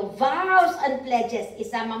Panginoon sa inyo. Vows and pledges,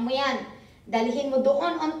 isama mo yan. Dalhin mo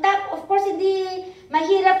doon. On top, of course, hindi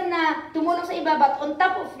mahirap na tumulong sa iba, but on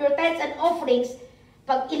top of your tithes and offerings,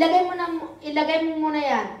 pag ilagay mo muna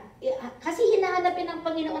yan, kasi hinahanapin ng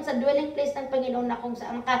Panginoon sa dwelling place ng Panginoon na kung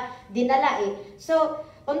saan ka dinala So,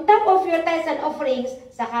 on top of your tithes and offerings,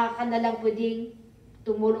 saka ka na lang pwedeng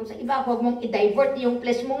tumulong sa iba. Huwag mong i-divert yung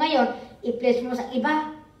place mo ngayon, i-place mo sa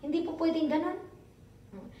iba. Hindi po pwedeng ganon.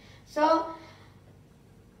 So,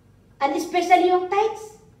 and especially yung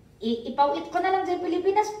tithes, ipawit ko na lang sa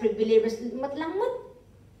Pilipinas, pre-believers matlamot.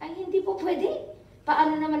 Ay, hindi po pwede.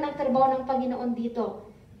 Paano naman ang trabaho ng Panginoon dito?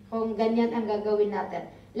 Kung ganyan ang gagawin natin.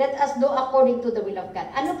 Let us do according to the will of God.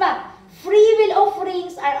 Ano pa? Free will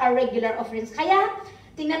offerings are our regular offerings. Kaya,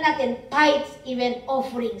 tingnan natin, tithes, even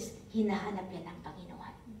offerings, hinahanap yan ng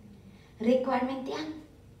Panginoon. Requirement yan.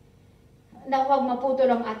 Na huwag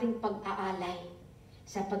maputol ang ating pag-aalay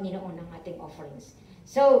sa Panginoon ng ating offerings.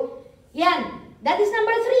 So, yan. That is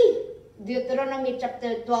number 3. Deuteronomy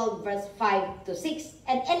chapter 12, verse 5 to 6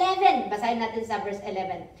 and 11. Basahin natin sa verse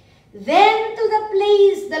 11. Then to the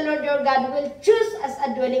place the Lord your God will choose as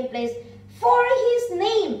a dwelling place for His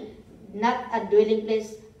name. Not a dwelling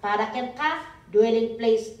place para ken ka, dwelling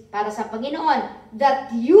place para sa Panginoon. That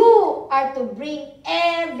you are to bring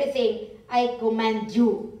everything I command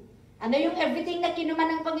you. Ano yung everything na kinuman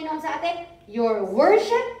ng Panginoon sa atin? Your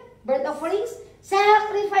worship, burnt offerings,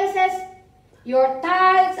 sacrifices, your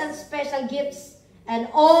tithes and special gifts, and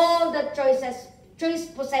all the choice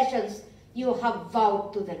possessions you have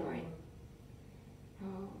vowed to the Lord.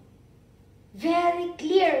 Very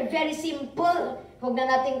clear, very simple. Huwag na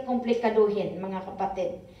nating komplikaduhin, mga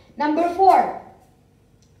kapatid. Number 4.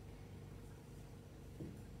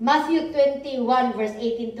 Matthew 21, verse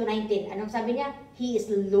 18 to 19. Anong sabi niya? He is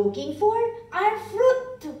looking for our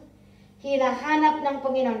fruit. Hinahanap ng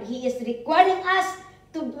Panginoon. He is requiring us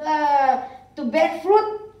to bear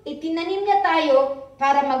fruit. Itinanim niya tayo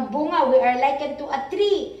para magbunga. We are likened to a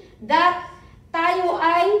tree that tayo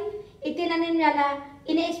ay itinanim niya na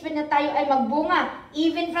ina-expect na tayo ay magbunga.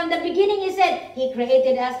 Even from the beginning, He said, He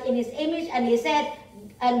created us in His image, and He said,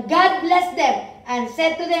 and God blessed them and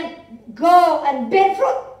said to them, go and bear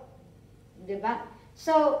fruit. Diba?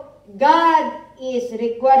 So, God is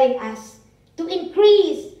requiring us to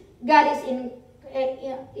increase. God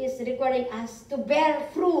is requiring us to bear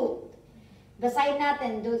fruit. Basahin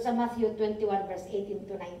natin doon sa Matthew 21 verse 18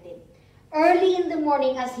 to 19. Early in the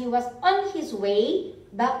morning, as He was on His way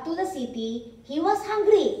back to the city, He was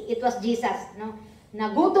hungry. It was Jesus. No?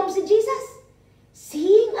 Nagutom si Jesus.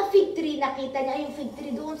 Seeing a fig tree, nakita niya yung fig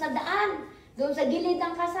tree doon sa daan, doon sa gilid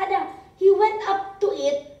ng kalsada. He went up to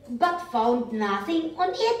it, but found nothing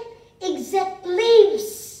on it except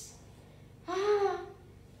leaves.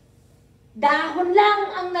 Dahon lang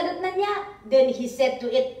ang nadatnan niya. Then He said to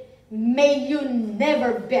it, may you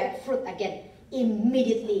never bear fruit again.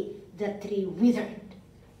 Immediately, the tree withered.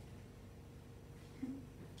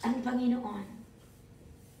 Ang Panginoon,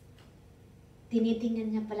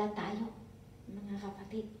 tinitingnan niya pala tayo, mga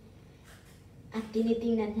kapatid. At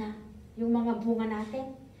tinitingnan niya yung mga bunga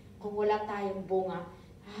natin. Kung wala tayong bunga,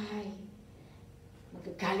 ay,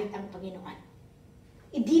 magagalit ang Panginoon.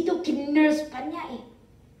 Dito, kinurse pa niya eh.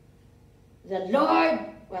 The Lord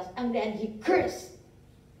was angry and He cursed.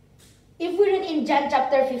 If we read in John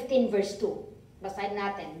chapter 15 verse 2, basahin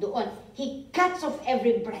natin, doon, He cuts off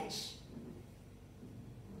every branch.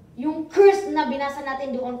 Yung curse na binasa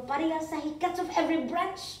natin doon, parehas sa He cuts off every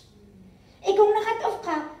branch. Eh kung na-cut off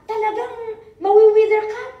ka, talagang mawiwither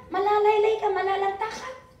ka, malalaylay ka, malalanta ka.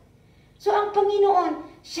 So ang Panginoon,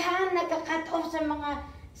 Siya nagka-cut off sa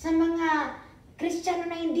mga Kristiyano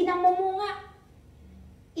na hindi namumunga.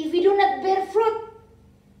 If we do not bear fruit,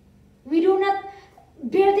 we do not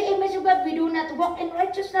bear the image of God, we do not walk in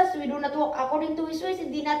righteousness, we do not walk according to His ways,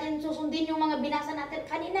 hindi natin susundin yung mga binasa natin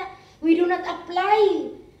kanina, we do not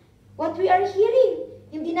apply what we are hearing,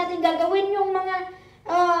 hindi natin gagawin yung mga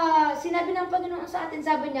sinabi ng Panginoon sa atin.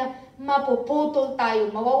 Sabi niya, mapuputol tayo,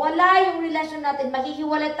 mawawala yung relasyon natin,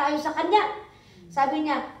 maghihiwalay tayo sa Kanya. Sabi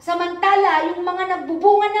niya, samantala, yung mga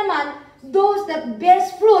nagbubunga naman, those that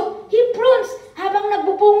bears fruit, He prunes. Habang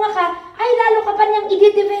nagbubunga ka, ay lalo ka pa niyang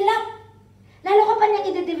i-develop. Lalo ka pa niyang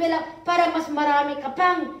i-develop para mas marami ka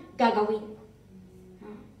pang gagawin.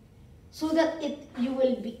 So that you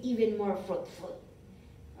will be even more fruitful.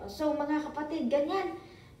 So mga kapatid, ganyan.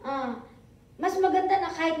 Mas maganda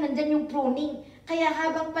na kahit nandyan yung pruning. Kaya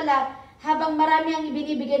habang marami ang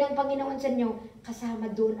ibinibigay ng Panginoon sa inyo,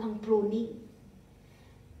 kasama doon ang pruning.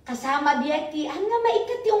 Kasama diya hanga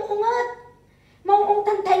maikat yung ungat.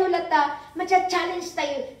 Mauungtan tayo lata, matcha-challenge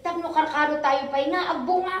tayo, tapno karkaro tayo pa, nga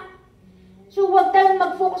agbunga. So huwag tayong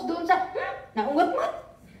mag-focus doon sa, naungat mo.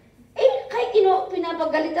 Eh, kahit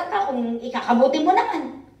pinapagalitan ka kung ikakabuti mo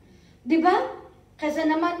naman. Diba? Kasi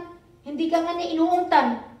naman, hindi ka nga na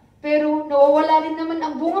inuungtan, pero nawawala rin naman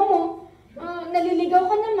ang bunga mo, naliligaw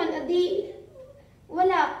ka naman, adi,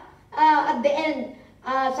 wala. At the end,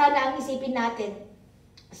 sana ang isipin natin,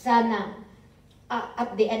 sana,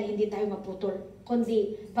 at the end, hindi tayo maputol.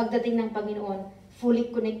 Kundi, pagdating ng Panginoon,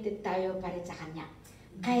 fully connected tayo pa rin sa Kanya.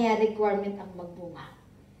 Kaya requirement ang magbunga.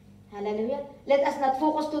 Hallelujah. Let us not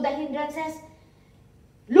focus to the hindrances.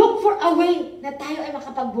 Look for a way na tayo ay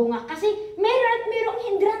makapagbunga. Kasi meron at merong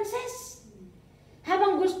hindrances.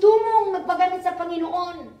 Habang gusto mong magpagamit sa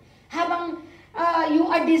Panginoon, habang you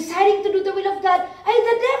are desiring to do the will of God, ay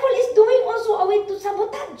the devil is doing also a way to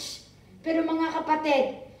sabotage. Pero mga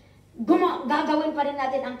kapatid, gagawin pa rin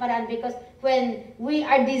natin ang paraan because when we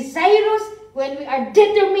are desirous, when we are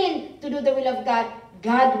determined to do the will of God,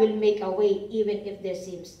 God will make a way even if there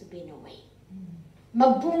seems to be no way.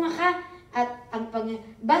 Magbunga ka at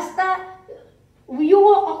basta you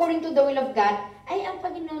walk according to the will of God, ay ang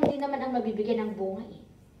Panginoon din naman ang mabibigyan ng bunga eh.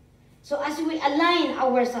 So as we align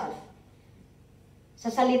ourselves sa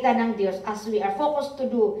salita ng Diyos, as we are focused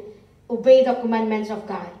to obey the commandments of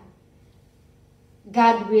God,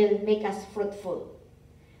 God will make us fruitful.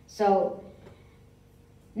 So,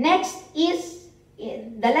 next is,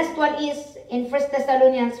 the last one is in 1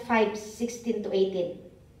 Thessalonians 5:16 to 18.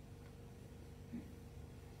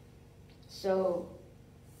 So,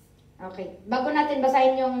 okay. Bago natin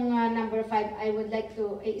basahin yung number 5, I would like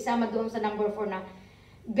to isama doon sa number 4 na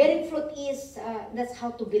bearing fruit is, that's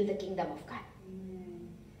how to build the kingdom of God.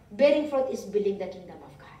 Bearing fruit is building the kingdom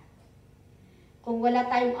of God. Kung wala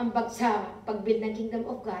tayong ambag sa pag-build ng kingdom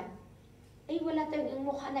of God, ay wala tayong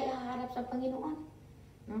mukha na ihaharap sa Panginoon.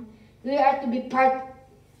 No? We are to be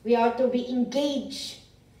we are to be engaged,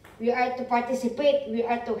 we are to participate, we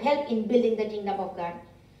are to help in building the kingdom of God.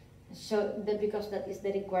 So, because that is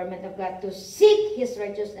the requirement of God, to seek His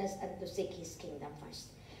righteousness and to seek His kingdom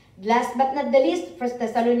first. Last but not the least, 1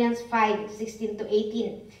 Thessalonians 5:16 to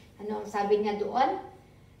 18. Ano ang sabi niya doon?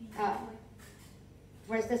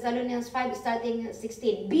 1 Thessalonians 5 starting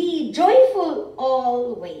 16. Be joyful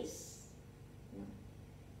always.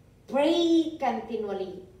 Pray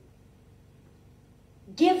continually.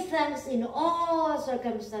 Give thanks in all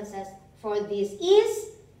circumstances, for this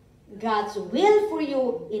is God's will for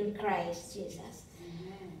you in Christ Jesus.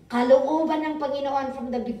 Kalooban ng Panginoon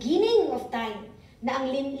from the beginning of time na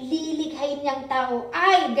ang lilikhain niyang tao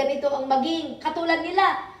ay ganito ang maging katulad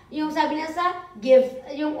nila. Yung sabi niya sa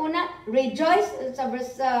yung una, rejoice, sa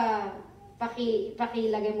verse,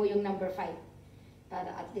 pakilagay mo yung number 5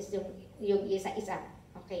 para at least yung isa-isa.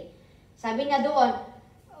 Okay. Sabi niya doon,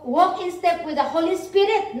 walk in step with the Holy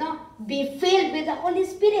Spirit, no? Be filled with the Holy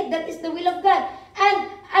Spirit. That is the will of God.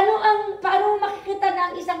 And paano makikita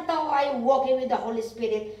na ang isang tao ay walking with the Holy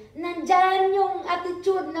Spirit? Nandyan yung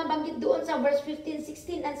attitude na banggit doon sa verse 15,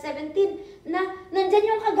 16, and 17 na nandyan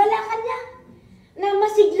yung kagalakan niya. Na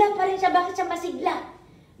masigla pa rin siya. Bakit siya masigla?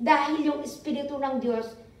 Dahil yung Espiritu ng Diyos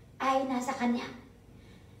ay nasa kanya.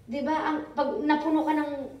 Diba? Pag napuno ka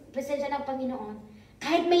ng presensya ng Panginoon,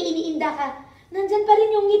 kahit may iniinda ka, nandyan pa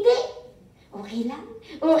rin yung ngiti. Okay lang?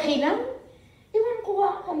 Okay lang? Iwan ko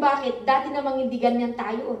kung bakit. Dati namang hindi ganyan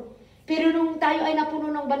tayo. Pero nung tayo ay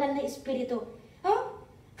napuno ng banal na Espiritu,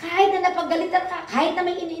 kahit na napagalitan ka, kahit na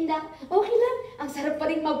may iniinda, okay lang. Ang sarap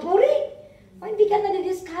pa rin magpuri. Hindi ka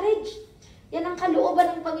na-discourage. Yan ang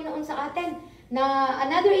kalooban ng Panginoon sa atin. Na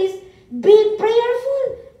another is, be prayerful.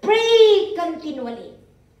 Pray continually.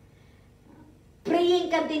 Praying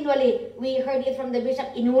continually. We heard it from the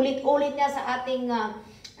bishop. Inulit-ulit niya sa ating,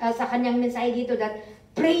 sa kanyang mensahe dito that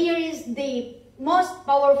prayer is the most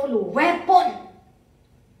powerful weapon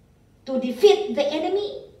to defeat the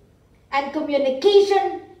enemy. And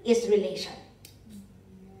communication is relation.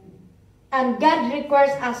 And God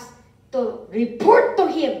requires us to report to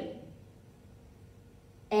Him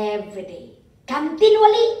every day.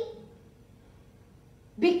 Continually.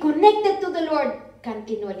 Be connected to the Lord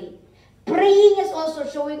continually. Praying is also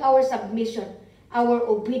showing our submission, our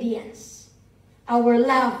obedience, our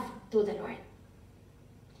love to the Lord.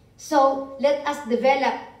 So, let us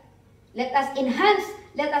develop, let us enhance,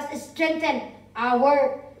 let us strengthen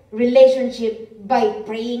our relationship by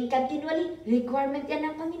praying continually. Requirement yan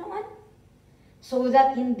ng Panginoon. So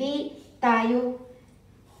that hindi tayo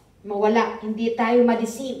mawala, hindi tayo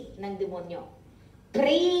ma-deceive ng demonyo.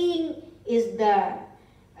 Praying is the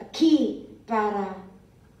key para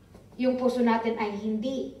yung puso natin ay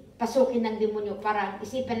hindi pasukin ng demonyo, para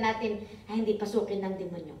isipan natin ay hindi pasukin ng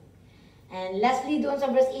demonyo. And lastly, doon sa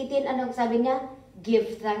verse 18, anong sabi niya? Give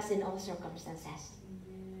thanks in all circumstances.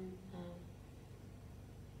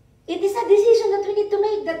 It is a decision that we need to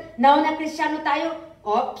make, that now na Kristiyano tayo,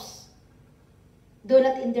 do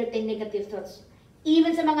not entertain negative thoughts.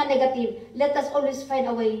 Even sa mga negative, let us always find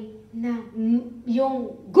a way na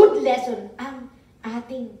yung good lesson ang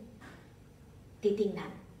ating titingnan.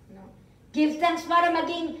 No? Give thanks para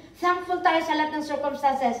maging thankful tayo sa lahat ng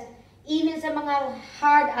circumstances. Even sa mga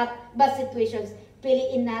hard at bad situations,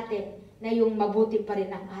 piliin natin na yung mabuti pa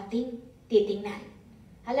rin ang ating titingnan.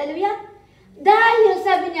 Hallelujah! Dahil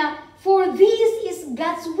sabi niya, for this is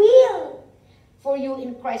God's will for you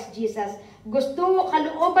in Christ Jesus. Gusto,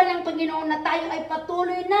 kalooban ng Panginoon na tayo ay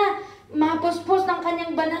patuloy na mapuspos ng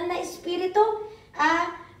kanyang banal na Espiritu.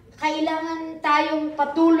 Kailangan tayong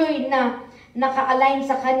patuloy na naka-align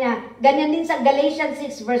sa kanya. Ganyan din sa Galatians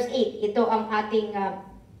 6 verse 8. Ito ang ating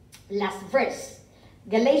last verse.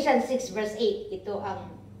 Galatians 6 verse 8. Ito ang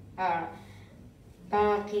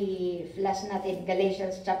paki-flash natin.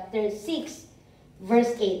 Galatians chapter 6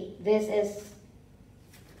 verse 8. This is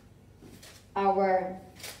our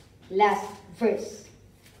last verse.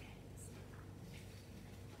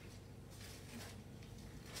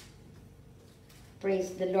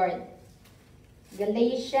 Praise the Lord.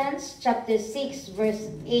 Galatians chapter 6 verse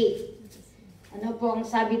 8. Ano po ang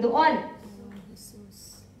sabi doon?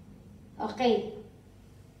 Okay.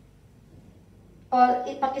 O,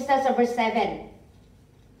 ipakista sa verse 7.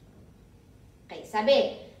 Okay,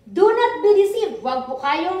 sabi, do not be deceived. Huwag po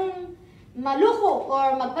kayong maloko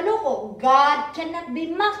or magpaloko. God cannot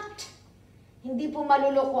be mocked. Hindi po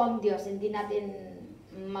maluloko ang Diyos. Hindi natin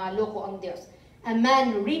maloko ang Diyos. A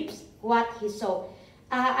man reaps what he sow.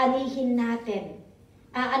 Aanihin natin.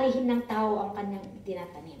 Aanihin ng tao ang kanyang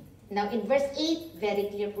tinatanim. Now, in verse 8, very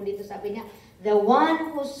clear po dito sabi niya, the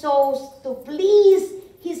one who sows to please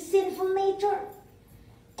his sinful nature.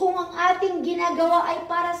 Kung ang ating ginagawa ay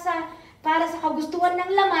para sa kagustuhan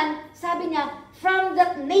ng laman, sabi niya, from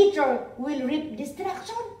that nature will reap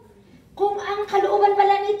destruction. Kung ang kalooban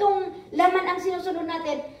pala nitong laman ang sinusunod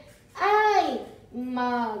natin, ay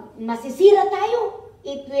masisira tayo,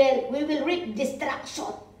 we will reap destruction.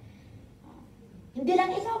 Hindi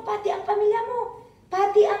lang ikaw, pati ang pamilya mo,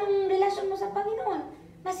 pati ang relasyon mo sa Panginoon,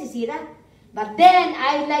 masisira. But then,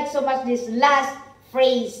 I like so much this last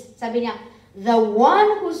phrase. Sabi niya, the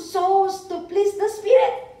one who sows to please the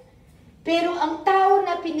Spirit. Pero ang tao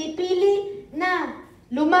na pinipili na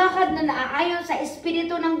lumakad na naaayon sa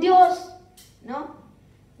Espiritu ng Diyos, no?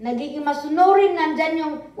 Nagiging masunurin, nandyan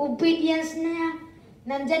yung obedience niya,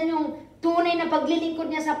 nandyan yung tunay na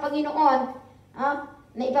paglilingkod niya sa Panginoon,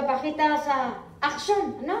 na ipapakita sa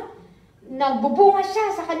action, no? Nagbubunga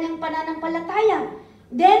siya sa kanyang pananampalataya.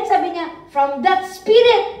 Then, sabi niya, from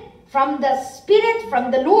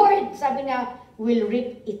the Lord, sabi niya, will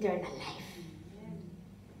reap eternal life.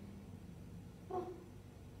 Oh.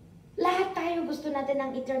 Lahat tayo gusto natin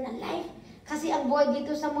ng eternal life. Kasi ang buhay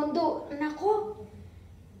dito sa mundo, nako,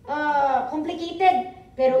 complicated.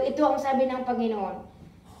 Pero ito ang sabi ng Panginoon,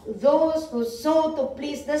 those who sow to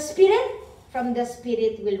please the Spirit, from the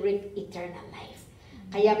Spirit will reap eternal life.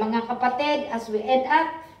 Kaya mga kapatid, as we end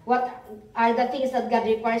up, what are the things that God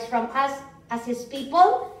requires from us as His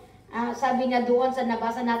people? Sabi nga doon sa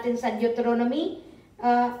nabasa natin sa Deuteronomy,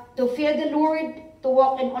 to fear the Lord, to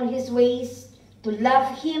walk in all His ways, to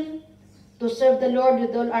love Him, to serve the Lord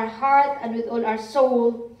with all our heart and with all our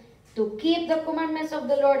soul, to keep the commandments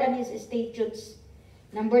of the Lord and His statutes.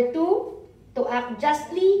 Number 2, to act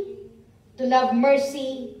justly, to love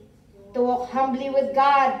mercy, to walk humbly with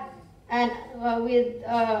God and with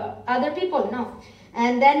other people. No.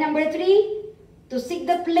 And then number 3, to seek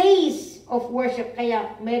the place of worship.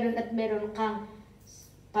 Kaya meron at meron kang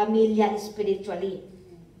pamilya spiritually.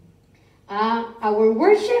 Our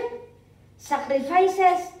worship,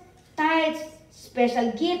 sacrifices, tithes,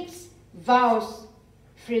 special gifts, vows,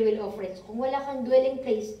 free will offerings. Kung wala kang dwelling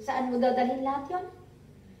place, saan mo dadalhin lahat yun?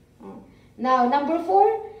 Now, number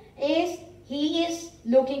 4 is, He is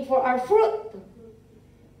looking for our fruit.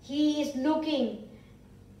 He is looking,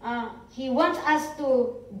 He wants us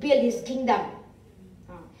to build His kingdom.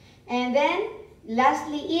 And then,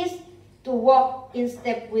 lastly is, to walk in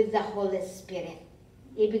step with the Holy Spirit.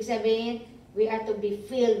 Ibig sabihin, we are to be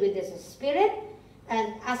filled with the Spirit.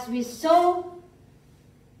 And as we sow,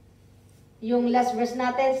 yung last verse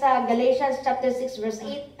natin sa Galatians chapter 6 verse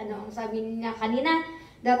 8, ano ang sabi niya kanina?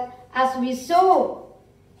 That as we sow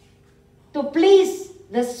to please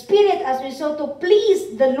the Spirit, as we sow to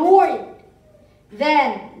please the Lord,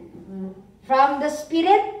 then from the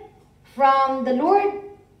Spirit, from the Lord,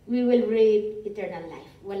 we will reap eternal life.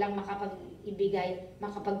 Walang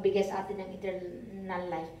makapagbigay sa atin ng eternal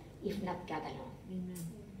life if not God alone. Amen.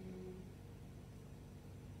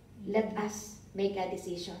 Let us make a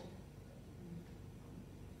decision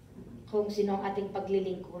kung sino ang ating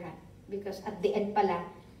paglilingkuran. Because at the end pala,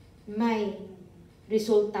 may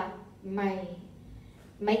resulta,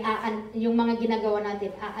 yung mga ginagawa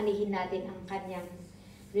natin, aanihin natin ang kanyang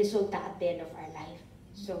resulta at the end of our life.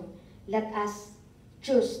 So, let us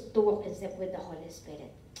choose to walk in step with the Holy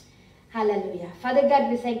Spirit. Hallelujah. Father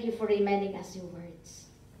God, we thank you for reminding us your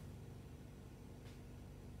words.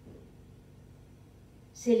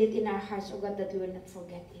 Seal it in our hearts, O God, that we will not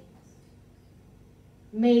forget it.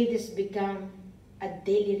 May this become a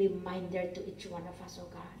daily reminder to each one of us, O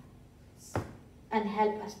God. And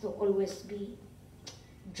help us to always be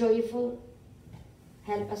joyful.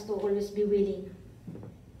 Help us to always be willing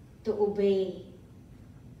to obey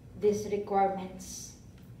these requirements.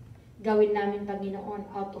 Gawin namin, Panginoon,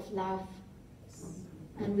 out of love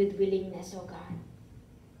and with willingness, O God.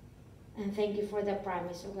 And thank you for the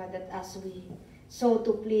promise, O God, that as we sow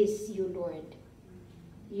to please you, Lord,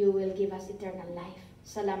 you will give us eternal life.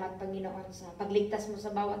 Salamat, Panginoon, sa pagligtas mo sa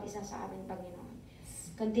bawat isa sa amin, Panginoon.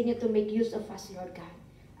 Continue to make use of us, Lord God,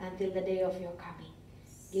 until the day of your coming.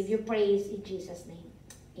 Give you praise in Jesus' name.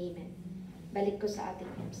 Amen. Balik ko sa ating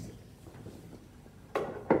MC.